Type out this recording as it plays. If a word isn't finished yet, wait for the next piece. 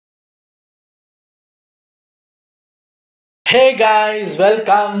Hey guys,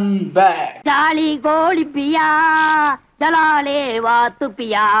 welcome back. Jali goli piya, jalale vaatu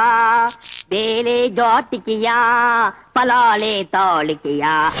piya, bele joti kiya, palale toli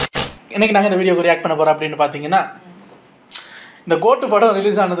kiya. இன்னைக்கு நாங்கள் இந்த வீடியோக்கு react பண்ண போகிறோம் அப்படின்னு பார்த்தீங்கன்னா, இந்த கோட்டு படம்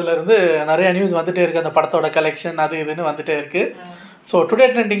ரிலீஸ் ஆனதுலேருந்து நிறைய நியூஸ் வந்துகிட்டே இருக்குது. அந்த படத்தோட கலெக்ஷன் அது இதுன்னு வந்துகிட்டே இருக்குது. ஸோ டுடே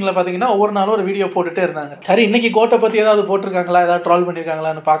ட்ரெண்டிங்கில் பார்த்தீங்கன்னா ஒவ்வொரு நாளும் ஒரு வீடியோ போட்டுகிட்டே இருந்தாங்க. சரி, இன்றைக்கி கோட்டை பற்றி ஏதாவது போட்டிருக்காங்களா, ஏதாவது ட்ரோல்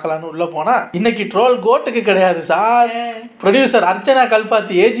பண்ணியிருக்காங்களான்னு பார்க்கலான்னு உள்ளே போனால், இன்றைக்கி ட்ரோல் கோட்டுக்கு கிடையாது சார், ப்ரொடியூசர் அர்ச்சனா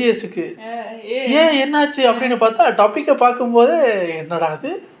கல்பாத்தி ஏஜிஎஸ்க்கு. ஏன் என்னாச்சு அப்படின்னு பார்த்தா, டாப்பிக்கை பார்க்கும்போது என்னடா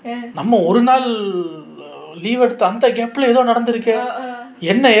அது, நம்ம ஒரு நாள் லீவ் எடுத்து அந்த கேப்பில் ஏதோ நடந்திருக்கு,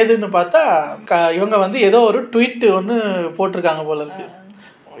 என்ன ஏதுன்னு பார்த்தா இவங்க வந்து ஏதோ ஒரு ட்வீட் ஒன்று போட்டிருக்காங்க போல இருக்கு.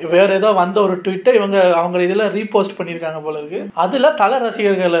 வேறு ஏதோ வந்த ஒரு ட்வீட்டை அவங்க இதில் ரீபோஸ்ட் பண்ணியிருக்காங்க போல இருக்கு. அதில் தல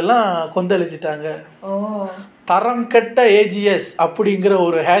ரசிகர்கள் எல்லாம் கொந்தளிச்சிட்டாங்க. தரம் கெட்ட ஏஜிஎஸ் அப்படிங்கிற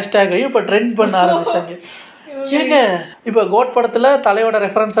ஒரு ஹேஷ்டேகையும் இப்போ ட்ரெண்ட் பண்ண ஆரம்பிச்சிட்டாங்க. ஏங்க, இப்போ கோட் படத்தில் தலையோட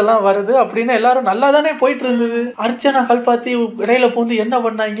ரெஃபரன்ஸ் எல்லாம் வருது அப்படின்னு எல்லாரும் நல்லா தானே போயிட்டு இருந்தது. அர்ச்சனா கல்பாத்தி இடையில பூந்து என்ன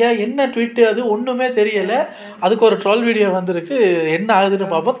பண்ணாங்க, என்ன ட்வீட்டு, அது ஒன்றுமே தெரியலை. அதுக்கு ஒரு ட்ரோல் வீடியோ வந்திருக்கு. என்ன ஆகுதுன்னு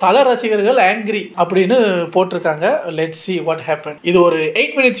பார்ப்போம். தல ரசிகர்கள் ஆங்கிரி அப்படின்னு போட்டிருக்காங்க. Let's see what happened. இது ஒரு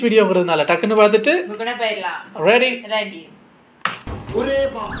 8 minutes வீடியோங்கிறதுனால டக்குன்னு பார்த்துட்டு ரெடி.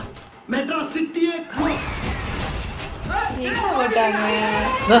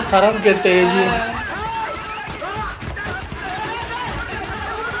 தரம் கெட்ட ஏஜி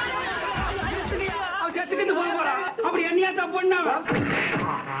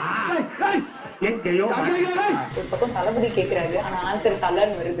தளபதி கேக்குறாரு, ஆனா ஆன்சர்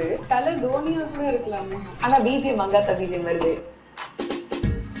தலன்னு வருது. தல தோனியா கூட இருக்கலாமே, ஆனா பிஜிஎம் மங்காத்தா பிஜிஎம் வருது.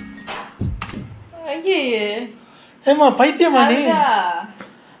 ஏமா பைத்தியமா நீ?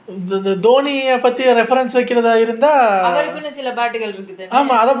 தோனியை பத்தி ரெஃபரன்ஸ் வைக்கிறதா இருந்தா அவருக்குன்னு சில பாட்டுகள் இருக்குது.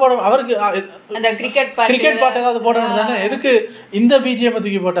 ஆமா, அதை போட அவருக்கு அந்த கிரிக்கெட் பாட்டு ஏதாவது போடணும் தானே. எதுக்கு இந்த பிஜிஎம்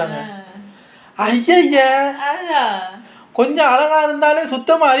தூக்கி போட்டாங்க? ஐயா, கொஞ்சம் அழகா இருந்தாலே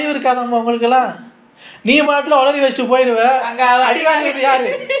சுத்தமா அறிவு இருக்காதம்மா உங்களுக்கு எல்லாம். நீ மாட்டில் உளறி வச்சுட்டு போயிருவ. அடி வாங்குறது யாரு?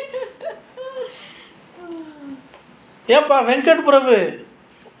 ஏப்பா வெங்கட் பிரபு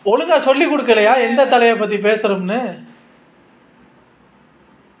ஒழுங்கா சொல்லி கொடுக்கலையா எந்த தலையை பத்தி பேசுறோம்னு?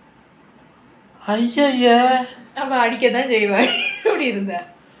 ஐயா, அவ அடிக்கதான் செய்வாய். அப்படி இருந்த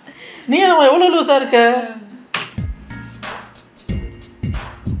நீ நம்ம எவ்வளவு லூசா இருக்க.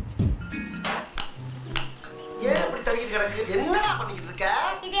 என்னடா பண்ணிக்கிட்டு இருக்க?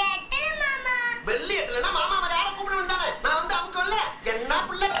 இது எட்டல மாமா. வெள்ளி எட்டலனா மாமா மாதிரி ஆளை கூப்பிட வேண்டானே. நான் வந்து அமுக்கல்ல. என்ன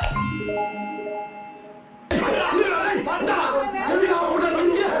புள்ள?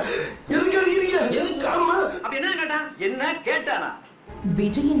 என்ன கேட்டானா?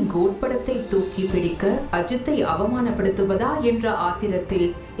 விஜயின் கோட் படத்தை தூக்கி பிடிக்க அஜித்தை அவமானப்படுத்துவதா என்ற ஆத்திரத்தில்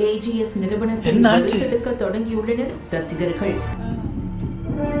AGS நிறுவனத்தில் எடுக்க தொடங்கியுள்ளனர் ரசிகர்கள்.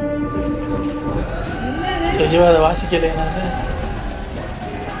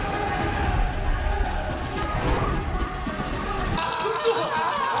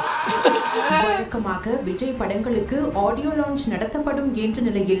 வழக்கமாக விஜய் படங்களுக்கு ஆடியோ லான்ச் நடத்தப்படும் என்ற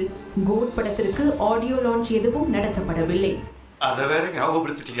நிலையில் கோட் படத்திற்கு ஆடியோ லான்ச் எதுவும் நடத்தப்படவில்லை. அத வேற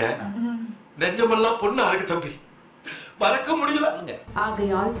ஞாபகப்படுத்திட்டீங்க. நெஞ்சமெல்லாம் பொண்ணா இருக்கு தம்பி, மறக்க முடியல.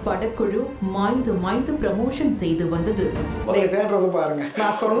 ஆகையால் படக்குழு மாய்ந்து ப்ரமோஷன் செய்து வந்தது. நீங்க தியேட்டர்ல பாருங்க,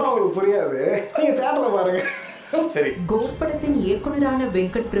 நான் சொன்னா உங்களுக்கு புரியாது, நீங்க தியேட்டர்ல பாருங்க. சரி, கோட் படத்தின் இயக்குனரான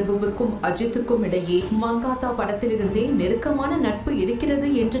வெங்கட் பிரபுவுக்கும் அஜித்துக்கும் இடையே மங்காத்தா படத்திலிருந்தே நெருக்கமான நட்பு இருக்கிறது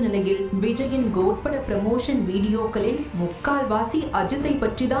என்ற நிலையில் விஜயின் கோட் பட ப்ரமோஷன் வீடியோக்களில் முக்கால்வாசி அஜித்தை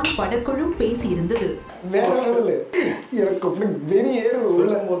பற்றி தான் படக்குழு பேசியிருந்தது. வேற லெவல். எனக்கு அப்படி வெறியேறுது,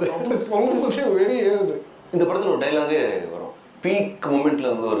 சொல்லும்போது வெறியேறுது. இந்த படத்தில் ஒரு டைலாகே வரும். பீக்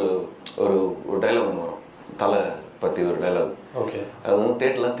மூமெண்ட்ல வந்து ஒரு டைலாக் ஒன்று வரும், தலை பற்றி ஒரு டைலாக். ஓகே, அது வந்து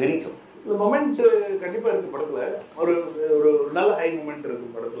தேட்டர்லாம் தெரிக்கும். இந்த மொமெண்ட் கண்டிப்பாக இருக்குது படத்தில். ஒரு ஒரு நல்ல ஹை மூமெண்ட்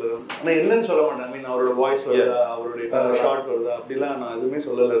இருக்குது படத்தில். ஆனால் என்னன்னு சொல்ல மாட்டேன். ஐ மீன் அவரோட வாய்ஸ் வருதா, அவருடைய ஷார்ட் வருதா, அப்படிலாம் நான் எதுவுமே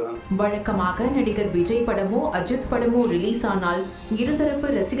சொல்லலை. நான் வழக்கமாக நடிகர் விஜய் படமோ அஜித் படமோ ரிலீஸ் ஆனால் இருதரப்பு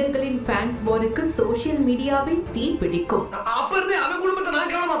ரசிகர்களின் ஃபேன்ஸ் வாருக்கு சோசியல் மீடியாவில் தீ பிடிக்கும். அப்ப இருந்து அவன் குடும்பத்தை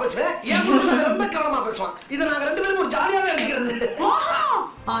நான் கவனமா பேசுவேன், என் குடும்பத்தை ரொம்ப கவனமா பேசுவான். இதை நாங்க ரெண்டு பேரும் ஒரு ஜாலியாவே இருக்கிறது.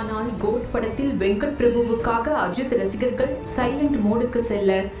 ஆனால் கோட் படத்தில் வெங்கட் பிரபுவுக்காக அஜித் ரசிகர்கள் சைலண்ட் மோடுக்கு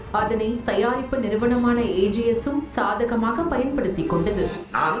செல்ல அதனை தயாரிப்பு நிறுவனமான AGSம் சாதகமாக பயன்படுத்தி கொண்டது.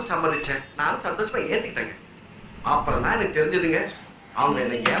 நானும் சம்மதிச்சேன், நானும் சந்தோஷமா ஏத்துக்கிட்டேங்க. அப்புறம் தான் எனக்கு தெரிஞ்சதுங்க அவங்க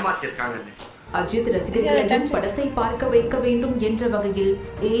என்னை ஏமாத்திருக்காங்க. அஜித் ரசிகர்களிடம் படத்தை பார்க்க வைக்க வேண்டும் என்ற வகையில்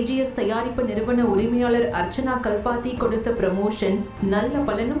AGS தயாரிப்பு நிறுவன உரிமையாளர் அர்ச்சனா கல்பாத்தி கொடுத்த ப்ரமோஷன் நல்ல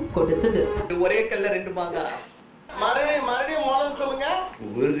பலனும் கொடுத்தது. ஒரே கல்ல ரெண்டு மாங்கா. மறுபடியும் மோளம் சொல்லுங்க.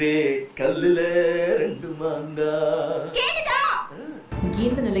 ஒரே கல்லுல ரெண்டு மாங்கா.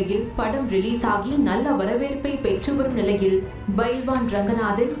 படம் ரிலீஸ் ஆகி நல்ல வரவேற்பை பெற்று வரும் நிலையில் பைல்வான்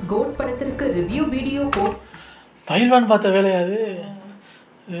ரங்கநாதன் கோட் படத்திற்கு ரிவ்யூ வீடியோ பைல்வான் பார்த்த வேலையாது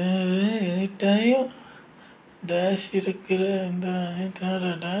எனி டைம் டேஷ் இருக்கிற இந்த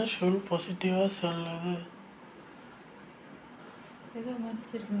டேஷ் ஃபுல் பாசிட்டிவாக சொல்லுது.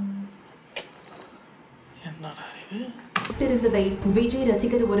 என்னடா இது இருந்ததை விஜய்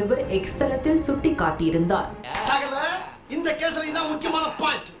ரசிகர் ஒருவர் எக்ஸ் தளத்தில் சுட்டி காட்டியிருந்தார். இந்த கேஸ்ல இதான் முக்கியமான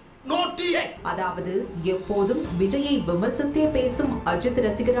பாயிண்ட். அதாவது எப்போதும் விஜயை விமர்சித்தே பேசும் அஜித்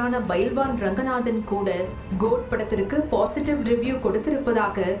ரசிகரான பைல்வான் ரங்கநாதன் கூட கோட் படத்திற்கு பாசிட்டிவ் ரிவ்யூ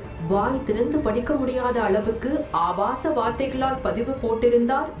கொடுத்திருப்பதாக வாய் திறந்து படிக்க முடியாத அளவுக்கு ஆபாச வார்த்தைகளால் பதிவு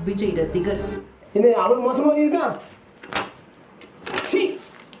போட்டிருந்தார் விஜய் ரசிகர்.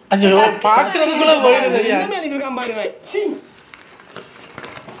 பாக்குறதுக்குள்ள போயிருது.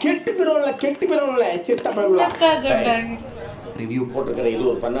 ரிவ்யூ போட்டிருக்கிற இது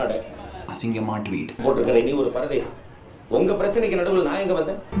ஒரு பன்னாடை அசிங்கமா ட்வீட் போட்டிருக்கிற நீ ஒரு பரதேசி. உங்க பிரச்சனைக்கு நடுவில் நான் எங்க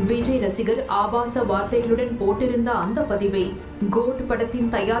வந்தேன்? விஜய் ரசிகர் ஆபாச வார்த்தைகளுடன் போட்டிருந்த அந்த பதிவை கோட்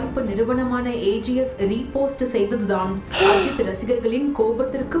படத்தின் தயாரிப்பு நிறுவனமான AGS ரீபோஸ்ட் செய்ததுதான் அஜித் ரசிகர்களின்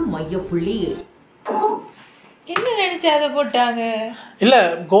கோபத்திற்கு மையப்புள்ளி. என்ன நினைச்சு அதை போட்டாங்க? இல்லை,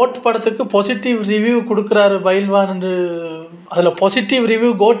 கோட் படத்துக்கு பாசிட்டிவ் ரிவ்யூ கொடுக்குறாரு பைல்வான். அதில் பாசிட்டிவ் ரிவ்யூ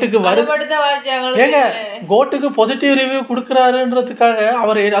கோட்டுக்கு ஏங்க கோட்டுக்கு பாசிட்டிவ் ரிவ்யூ கொடுக்குறாருன்றதுக்காக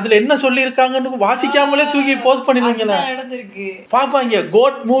அவர் அதில் என்ன சொல்லியிருக்காங்கன்னு வாசிக்காமலே தூக்கி போஸ்ட் பண்ணிடுவீங்களா? பார்ப்பாங்க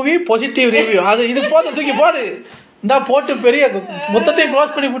கோட் மூவி பாசிட்டிவ் ரிவ்யூ, அது இது போத தூக்கி போடு இந்த போட்டு பெரிய மொத்தத்தையும்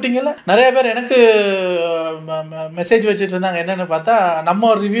க்ளோஸ் பண்ணி போட்டிங்கல்ல. நிறைய பேர் எனக்கு மெசேஜ் வச்சுட்டு இருந்தாங்க. என்னென்னு பார்த்தா நம்ம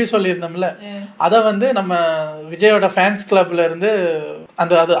ஒரு ரிவ்யூ சொல்லியிருந்தோம்ல, அதை வந்து நம்ம விஜயோட ஃபேன்ஸ் கிளப்ல இருந்து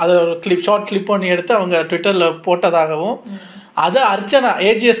அந்த அது ஒரு கிளிப் ஷார்ட் கிளிப் ஒன்று எடுத்து அவங்க ட்விட்டரில் போட்டதாகவும், அதை அர்ச்சனா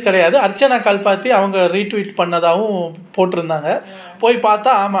AGS கிடையாது அர்ச்சனா கல்பாத்தி அவங்க ரீட்வீட் பண்ணதாகவும் போட்டிருந்தாங்க. போய்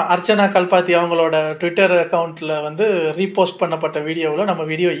பார்த்தா ஆமாம், அர்ச்சனா கல்பாத்தி அவங்களோட ட்விட்டர் அக்கௌண்ட்டில் வந்து ரீபோஸ்ட் பண்ணப்பட்ட வீடியோவில் நம்ம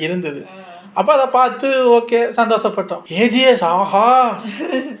வீடியோ இருந்தது. அப்போ அதை பார்த்து ஓகே சந்தோஷப்பட்டோம். AGS ஆஹா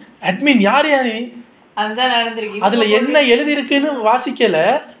அட்மின் யார் யாரு அதில் என்ன எழுதியிருக்குன்னு வாசிக்கலை.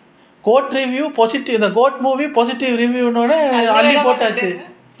 கோட் ரிவ்யூ பாசிட்டிவ், இந்த கோட் மூவி பாசிட்டிவ் ரிவ்யூன்னு அள்ளி போட்டாச்சு.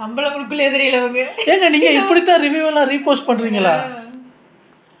 சம்பளம் கொடுக்கல தெரியலவங்க. ஏங்க நீங்கள் இப்படித்தான் ரிவ்யூ எல்லாம் ரீபோஸ்ட் பண்ணுறீங்களா?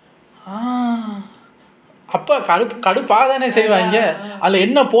 அப்போ கடுப்பாக தானே செய்வாங்க. அதில்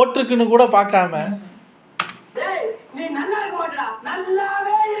என்ன போட்டிருக்குன்னு கூட பார்க்காம.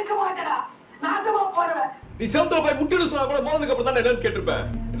 நீ செவுத்துல போய் முட்டிடு சொன்னா கூட மோதனுக்கு அப்புறம் தான் என்னன்னு கேட்டிருப்பேன்.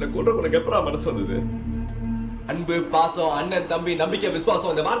 என்ன கொன்ற உனக்கு எப்பறம் மனசு வந்தது? அன்பு, பாசம், அண்ணன், தம்பி, நம்பிக்கை,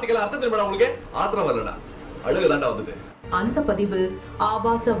 விசுவாசம், இந்த வார்த்தைகள் அர்த்தம் தெரியுமா உங்களுக்கு? ஆத்திரம் வரலடா, அழுகுதாண்டா வந்தது. அந்த பதிவு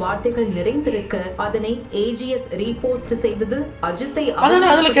ஆபாச வார்த்தைகள் நிறைந்திருக்க அதனை AGS ரீபோஸ்ட் செய்தது அஜித்தை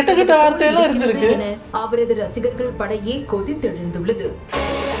அதுல கெட்ட கெட்ட வார்த்தையெல்லாம் இருந்திருக்கு. அவரது ரசிகர்கள் படையே கொதித்தெழுந்துள்ளது.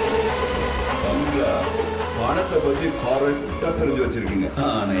 பணத்தை பத்தி கரெக்டா தெரிஞ்சு வச்சிருக்கீங்க,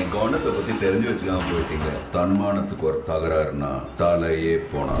 ஆனா என் கவனத்தை பத்தி தெரிஞ்சு வச்சுக்காம போயிட்டீங்க. தன்மானத்துக்கு ஒரு தகராறுனா தலையே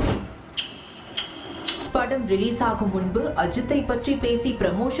போனா. படம் ரிலீஸ் ஆகும் முன்பு அஜித்தை பற்றி பேசி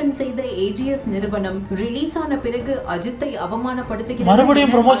ப்ரமோஷன் செய்த AGS நிறுவனம் ரிலீஸ் ஆன பிறகு அஜித்தை அவமானப்படுத்துகிறது.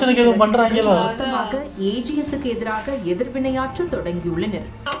 மறுபடியும் ப்ரமோஷனுக்கு எதுவும் பண்றாங்களோ? மொத்தமாக AGSக்கு எதிராக எதிர்வினையாற்ற தொடங்கியுள்ளனர்.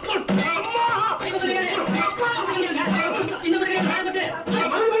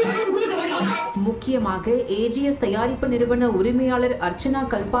 முக்கியமாக AGS தயாரிப்பு நிறுவன உரிமையாளர் அர்ச்சனா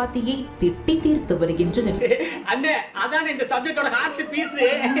கல்பாத்தியை திட்டி தீர்த்து வருகின்றனர்.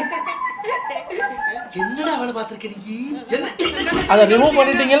 என்னடா அவளை பாத்திருக்கீங்க? அதை ரிமூவ்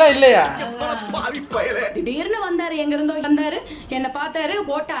பண்ணிட்டீங்களா இல்லையா? திடீர்னு வந்தாரு, எங்க இருந்தோ வந்தாரு, என்ன பார்த்தாரு,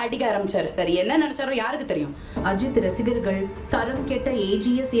 போட்ட அடிக்க ஆரம்பிச்சாரு. சரி என்ன நினைச்சாரோ யாருக்கு தெரியும். அஜித் ரசிகர்கள் தரம் கெட்ட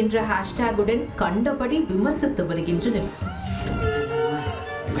AGS என்ற ஹேஷ்டேகுடன் கண்டபடி விமர்சித்து வருகின்றனர்.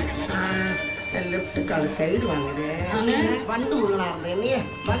 லெஃப்ட் கால் சைடு வாங்குது. வண்டு முருகனா இருந்தே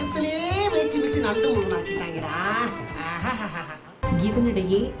வகுத்திலே வச்சு வச்சு நண்டு முருகனாக்கிட்டாங்கடா.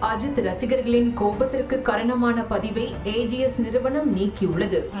 இதனிடையே அஜித் ரசிகர்களின் கோபத்திற்கு காரணமான பதிவை AGS நிறுவனம்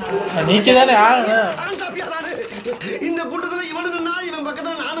நீக்கியுள்ளது. இந்த கூட்டத்துல இவனுன்னா இவன்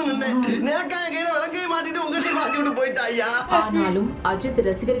பக்கத்துல நானும் நின்னேன். நேக்காய கையில விளங்கைய மாட்டிட்டு உங்ககிட்ட மாட்டி விட்டு போயிட்டாயா. ஆனாலும் அஜித்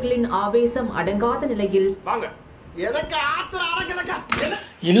ரசிகர்களின் ஆவேசம் அடங்காத நிலையில்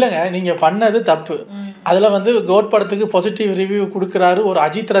இல்லைங்க, நீங்கள் பண்ணது தப்பு. அதில் வந்து கோட் படத்துக்கு பாசிட்டிவ் ரிவ்யூ கொடுக்குறாரு ஒரு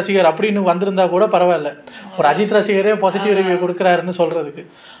அஜித் ரசிகர் அப்படின்னு வந்திருந்தா கூட பரவாயில்ல. ஒரு அஜித் ரசிகரே பாசிட்டிவ் ரிவ்யூ கொடுக்குறாருன்னு சொல்கிறதுக்கு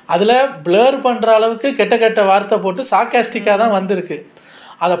அதில் பிளர் பண்ணுற அளவுக்கு கெட்ட கெட்ட வார்த்தை போட்டு சார்காஸ்டிக்காக தான் வந்திருக்கு.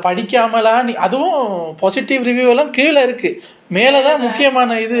 அதை படிக்காமலாம் நீ அதுவும் பாசிட்டிவ் ரிவ்யூ எல்லாம் கீழே இருக்குது, மேலே தான்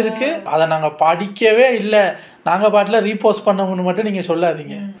முக்கியமான இது இருக்குது. அதை நாங்கள் படிக்கவே இல்லை, நாங்கள் பாட்டில் ரீபோஸ்ட் பண்ணவங்கன்னு மட்டும் நீங்கள்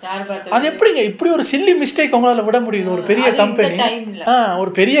சொல்லாதீங்க. அது எப்படிங்க இப்படி ஒரு சில்லி மிஸ்டேக் உங்களால் விட முடியுது? ஒரு பெரிய கம்பெனி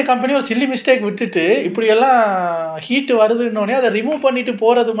ஒரு பெரிய கம்பெனி ஒரு சில்லி மிஸ்டேக் விட்டுட்டு இப்படியெல்லாம் ஹீட்டு வருதுன்னொடனே அதை ரிமூவ் பண்ணிட்டு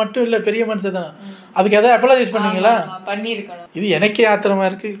போகிறது மட்டும் இல்லை, பெரிய மனுஷன் தானே. அதுக்கு எதாவது அப்ளோடைஸ் பண்ணீங்களா? இது எனக்கே ஆத்திரமா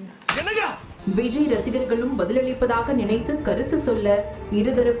இருக்குது. விஜய் ரசிகர்களும் பதிலளிப்பதாக நினைத்து கருத்து சொல்ல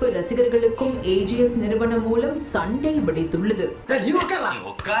இருதரப்பு ரசிகர்களுக்கும் AGS நிறுவனம் மூலம் சண்டை வெடித்துள்ளது.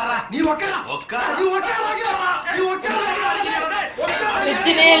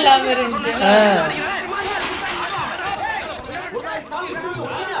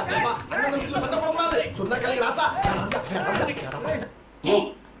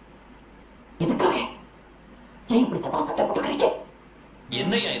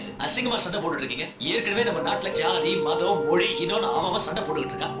 என்னையா இது அசிங்கமா சண்டை போட்டுட்டு இருக்கீங்க? ஏற்கனவே நம்ம நாட்டுல ஜாதி மதம் மொழி இன்னொன்னு அவன் சண்டை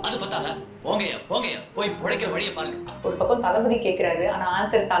போட்டுக்கிட்டு இருக்கான். அது பார்த்தாங்க போங்கயா போய் பிழைக்கிற வழியை பாருங்க. ஒரு பக்கம் தளபதி கேக்குறாரு, ஆனா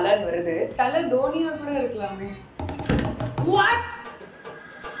ஆன்சர் தலன்னு வருது. தல தோனியா கூட இருக்கலாமே.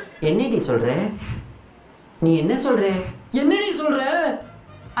 என்னடி சொல்ற? நீ என்ன சொல்ற? என்னடி சொல்ற?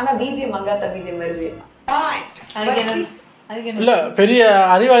 ஆனா பிஜிஎம் மங்காத்தா பிஜிஎம் வருது. இல்லை பெரிய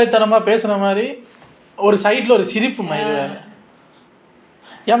அறிவாளித்தனமாக பேசுகிற மாதிரி ஒரு சைடில் ஒரு சிரிப்பு மாதிரி வேறு.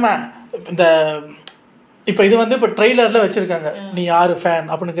 ஏம்மா இந்த இப்போ இது வந்து இப்போ ட்ரெய்லரில் வச்சுருக்காங்க, நீ யார் ஃபேன்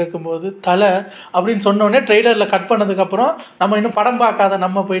அப்படின்னு கேட்கும்போது தலை அப்படின்னு சொன்னோடனே ட்ரெய்லரில் கட் பண்ணதுக்கப்புறம் நம்ம இன்னும் படம் பார்க்காத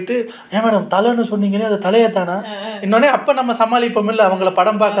நம்ம போயிட்டு ஏன் மேடம் தலைன்னு சொன்னீங்களே அது தலையை தானே இன்னொன்னே அப்போ நம்ம சமாளிப்போம் இல்லை, அவங்கள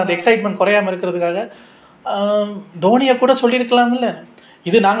படம் பார்க்க அந்த எக்ஸைட்மெண்ட் குறையாமல் இருக்கிறதுக்காக. தோனியை கூட சொல்லியிருக்கலாம்ல.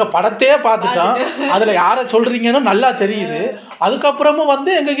 இது நாங்கள் படத்தையே பார்த்துட்டோம், அதில் யாரை சொல்கிறீங்கன்னு நல்லா தெரியுது, அதுக்கப்புறமும்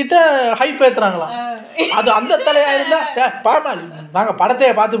வந்து எங்ககிட்ட ஹைப் ஏற்றுறாங்களாம். அது அந்த தலையாக இருந்தால் பாமா நாங்கள்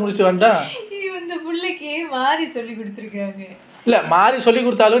படத்தையே பார்த்து முடிச்சுட்டு வந்துட்டோம். இந்த பிள்ளைக்கு மாறி சொல்லி கொடுத்துருக்காங்க. இல்லை மாறி சொல்லி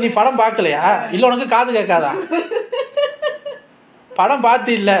கொடுத்தாலும் நீ படம் பார்க்கலையா? இல்லை உனக்கு காது கேட்காதா? படம்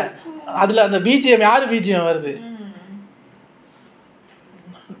பார்த்து இல்லை, அதில் அந்த பிஜிஎம் யார் பிஜிஎம் வருது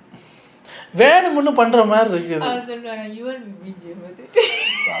வேணும்னு பண்ற மாதிரி இருக்குது.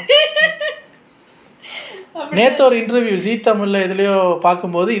 நேற்று ஒரு இன்டர்வியூ ஜீ தமிழ்ல இதுலயோ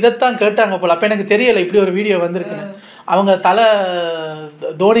பார்க்கும்போது இதைத்தான் கேட்டாங்க போல. அப்போ எனக்கு தெரியலை இப்படி ஒரு வீடியோ வந்திருக்குன்னு. அவங்க தலை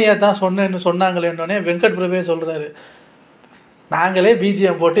தோனியை தான் சொன்னேன்னு சொன்னாங்களேன்னொடனே வெங்கட் பிரபே சொல்றாரு, நாங்களே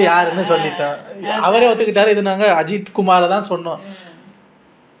பிஜிஎம் போட்டு யாருன்னு சொல்லிட்டோம். அவரே ஒத்துக்கிட்டாரு, இது நாங்கள் அஜித் குமாரை தான் சொன்னோம்.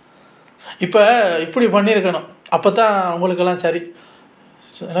 இப்போ இப்படி பண்ணியிருக்கணும், அப்போ தான் உங்களுக்கெல்லாம் சரி.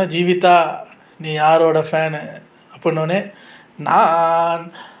 ஜீவிதா நீ யாரோட ஃபேனு அப்படின்னோடனே நான்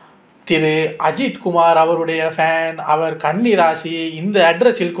திரு அஜித் குமார் அவருடைய ஃபேன், அவர் கன்னி ராசி, இந்த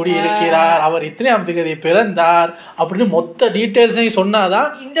அட்ரஸில் குடியிருக்கிறார், அவர் இத்தனையாம் தேதி பிறந்தார் அப்படின்னு மொத்த டீட்டெயில்ஸையும் சொன்னாதான்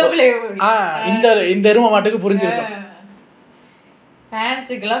இந்த எரும மாட்டுக்கு புரிஞ்சிருக்கும்.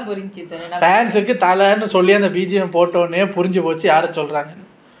 ஃபேன்ஸுக்கு தலைன்னு சொல்லி அந்த பிஜிஎம் போட்டோன்னே புரிஞ்சு போச்சு யாரை சொல்றாங்க.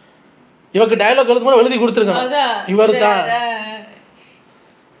 இவருக்கு டயலாக் எழுதி கொடுத்துருக்கணும், இவர் தான்.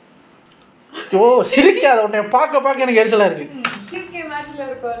 ஓ சிரிக்காத, உன்னை பார்க்க எனக்கு எரிச்சலா இருக்கு.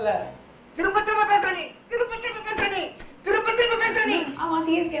 ஆமா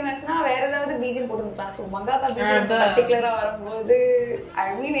சிஎஸ்கே மேட்ச்னா வேற ஏதாவது பிஜிஎம் போட்டுருக்கலாம். சோ மங்காத்தா பிஜிஎம் பர்టిక్యులரா வரும்போது ஐ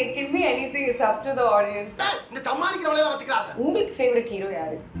mean it can be anything, it's up to the audience. இந்த சமாளிக்கிற வேலைய வச்சுக்கலாம். உங்களுக்கு ஃபேவரட் ஹீரோ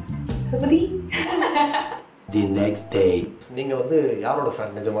யாரு? The next day. நீங்க வந்து யாரோட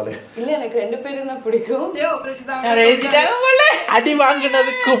ஃபேன் நிஜமாலே? இல்ல எனக்கு ரெண்டு பேரும் தான் பிடிக்கும். அடி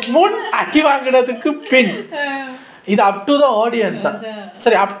வாங்குனதுக்கு முன் அடி வாங்குனதுக்கு பின் இது அப் டு த ஆடியன்ஸா?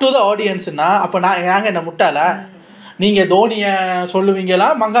 சரி அப் டு த ஆடியன்ஸ்னா அப்போ நாங்கள் என்ன முட்டாளா? நீங்கள் தோனியை சொல்லுவீங்களா,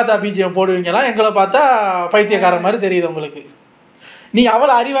 மங்காத்தா பிஜிஎம் போடுவீங்களா? எங்களை பார்த்தா பைத்தியக்காரன் மாதிரி தெரியுது உங்களுக்கு. நீ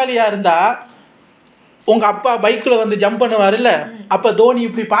அவ்வளோ அறிவாளியாக இருந்தா உங்கள் அப்பா பைக்கில் வந்து ஜம்ப் பண்ணுவார்ல, அப்போ தோனி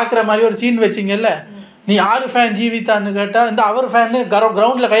இப்படி பார்க்குற மாதிரி ஒரு சீன் வச்சிங்கல்ல, நீ யாரு ஃபேன் ஜீவிதான்னு கேட்டால் இந்த அவர் ஃபேன்னு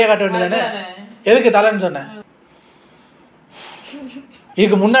கிரவுண்டில் கையை காட்ட வேண்டியதானே? எதுக்கு தலைன்னு சொன்னேன்?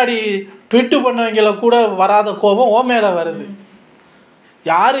 இதுக்கு முன்னாடி ட்விட்டு பண்ணவங்கள கூட வராத கோபம் ஓ மேலே வருது.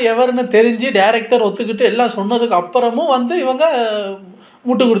 யார் எவருன்னு தெரிஞ்சு டைரக்டர் ஒத்துக்கிட்டு எல்லாம் சொன்னதுக்கு அப்புறமும் வந்து இவங்க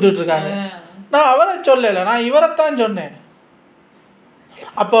முட்டு கொடுத்துட்ருக்காங்க. நான் அவரை சொல்லலை, நான் இவரைத்தான் சொன்னேன்.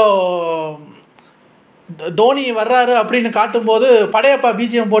 அப்போது தோனி வர்றாரு அப்படின்னு காட்டும்போது படையப்பா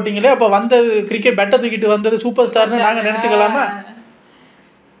பிஜிஎம் போட்டிங்களே, அப்போ வந்தது கிரிக்கெட் பெட்டை தூக்கிட்டு வந்தது சூப்பர் ஸ்டார்னு நாங்கள் நினச்சிக்கலாமா?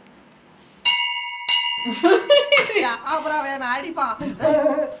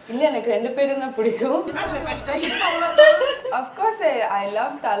 இல்ல எனக்கு 2 பேரும் தான் பிடிக்கும். Of course I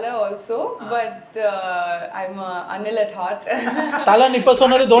love Tala also, but I'm Anil at heart. Tala இப்ப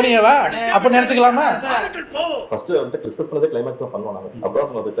சொன்னது தோனியவா அப்ப நினைச்சுக்கலாமா? ஃபர்ஸ்ட் வந்து டிஸ்கஸ் பண்ணதே கிளைமாக்ஸ் தான் பண்ணுவாங்க. அப்புறம்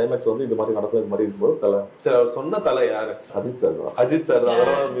சொன்னது கிளைமாக்ஸ் வந்து இந்த மாதிரி நடக்கும் இந்த மாதிரி இருக்கும்போது தல சரி அவர் சொன்ன தல யாரு? அஜித் சார் தான்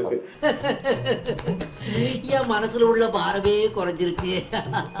அதெல்லாம் மியூசி. என் மனசுல உள்ள பாரமே குறைஞ்சிருச்சு.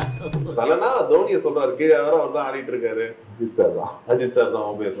 தலனா தோனியை சொல்றாரு கீழே வர அவர் தான் ஆடிட்டு இருக்காரு. அஜித் சார் தான்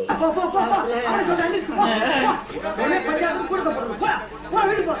ஓபிஎஸ்.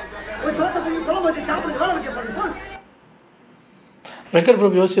 வெங்கட்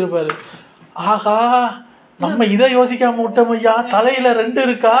பிரபு யோசிச்சிருப்பாரு, ஆஹா நம்ம இதை யோசிக்காம விட்டோம் ஐயா, தலையில 2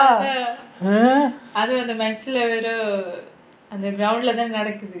 இருக்கா. அது அந்த மேட்ச்ல வேற அந்த கிரவுண்ட்ல தான்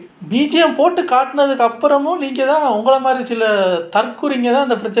நடக்குது. பிஜிஎம் போட்டு காட்டினதுக்கு அப்புறமும் நீங்க தான் உங்களை மாதிரி சில தற்குறிங்க தான்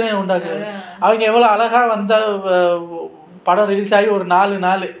அந்த பிரச்சனையை உண்டாக்குது. அவங்க எவ்வளோ அழகா வந்த படம் ரிலீஸ் ஆகி ஒரு 4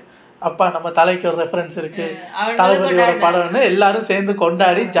 நாள் அப்பா நம்ம தலைக்கு ஒரு ரெஃபரன்ஸ் இருக்கு, தளபதியோட படம்னு எல்லாரும் சேர்ந்து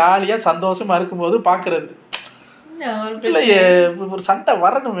கொண்டாடி ஜாலியா சந்தோஷமா இருக்கும்போது பாக்குறது இல்லையே. ஒரு சண்டை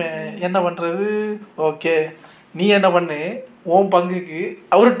வரணுமே, என்ன பண்றது? ஓகே நீ என்ன பண்ணு, உன் பங்குக்கு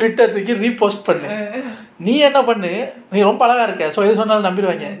அவரு ட்விட்டர் தூக்கி ரீபோஸ்ட் பண்ணு. நீ என்ன பண்ணு, நீ ரொம்ப அழகா இருக்க, ஸோ எது சொன்னாலும்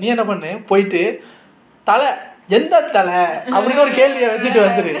நம்பிடுவாங்க. நீ என்ன பண்ணு, போயிட்டு தலை எந்த தலை அப்படின்னு ஒரு கேள்வியை வச்சுட்டு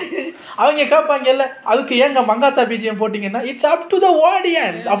வந்துரு. அவங்க கேட்பாங்கல்ல அதுக்கு ஏங்க மங்காத்தா பிஜிஎம் போட்டிங்கன்னா it's up to the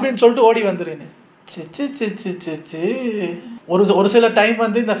audience அப்படின்னு சொல்லிட்டு ஓடி வந்துருன்னு. ஒரு சில டைம்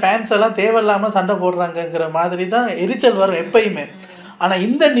வந்து இந்த ஃபேன்ஸ் எல்லாம் தேவையில்லாமல் சண்டை போடுறாங்கங்கிற மாதிரி தான் எரிச்சல் வரும் எப்பயுமே. ஆனால்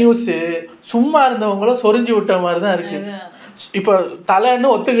இந்த நியூஸு சும்மா இருந்தவங்களும் சொரிஞ்சு விட்ட மாதிரி தான் இருக்குது. இப்போ தலைன்னு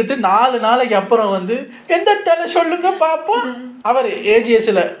ஒத்துக்கிட்டு 4 நாளைக்கு அப்புறம் வந்து எந்த தலை சொல்லுங்க பார்ப்போம். அவர்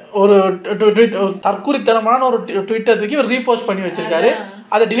ஏஜிஎஸ்ல ஒரு தற்குறித்தனமான ஒரு ட்விட்டர் தூக்கி ஒரு ரீபோஸ்ட் பண்ணி வச்சிருக்காரு.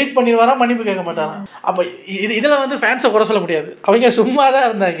 அதை டிலீட் பண்ணிடுவாரா, மன்னிப்பு கேட்க மாட்டாரா? அப்போ இதில் வந்து ஃபேன்ஸை குறை சொல்ல முடியாது, அவங்க சும்மா தான்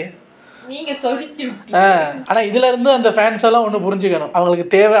இருந்தாங்க. ஆனால் இதுல இருந்து அந்த ஃபேன்ஸ் எல்லாம் ஒன்று புரிஞ்சுக்கணும், அவங்களுக்கு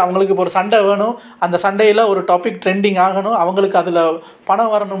தேவை, அவங்களுக்கு இப்போ ஒரு சண்டை வேணும், அந்த சண்டையில் ஒரு டாபிக் ட்ரெண்டிங் ஆகணும், அவங்களுக்கு அதில்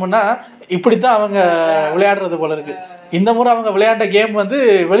பணம் வரணும்னா இப்படி தான் அவங்க விளையாடுறது போல இருக்கு. இந்த முறை அவங்க விளையாண்ட கேம் வந்து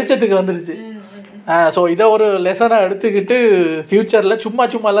வெளிச்சத்துக்கு வந்துருச்சு. ஸோ இதை ஒரு லெசனாக எடுத்துக்கிட்டு ஃபியூச்சரில் சும்மா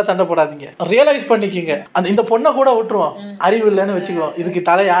எல்லாம் சண்டை போடாதீங்க, ரியலைஸ் பண்ணிக்கிங்க. இந்த பொண்ணை கூட விட்டுருவோம், அறிவு இல்லைன்னு வச்சுக்குவோம், இதுக்கு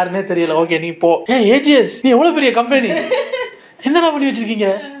தலை யாருன்னே தெரியல, ஓகே நீ போ. ஏஜிஎஸ் நீ எவ்வளோ பெரிய கம்பெனி, என்னடா பண்ணி வச்சிருக்கீங்க?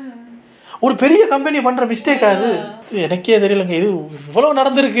 ஒரு பெரிய கம்பெனி பண்ணுற மிஸ்டேக் அது எனக்கே தெரியலங்க. இது இவ்வளோ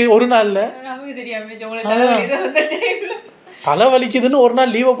நடந்திருக்கு ஒரு நாளில். தலை வலிக்குதுன்னு ஒரு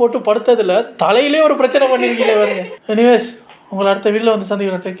நாள் லீவை போட்டு படுத்ததில் தலையிலே ஒரு பிரச்சனை பண்ணிருக்கீங்க பாருங்க. எனிவேஸ் உங்களை அடுத்த வீட்டில் வந்து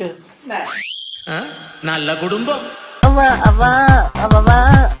சந்திக்கிறேன். Take care. நல்ல குடும்பம். அவ அவ அவ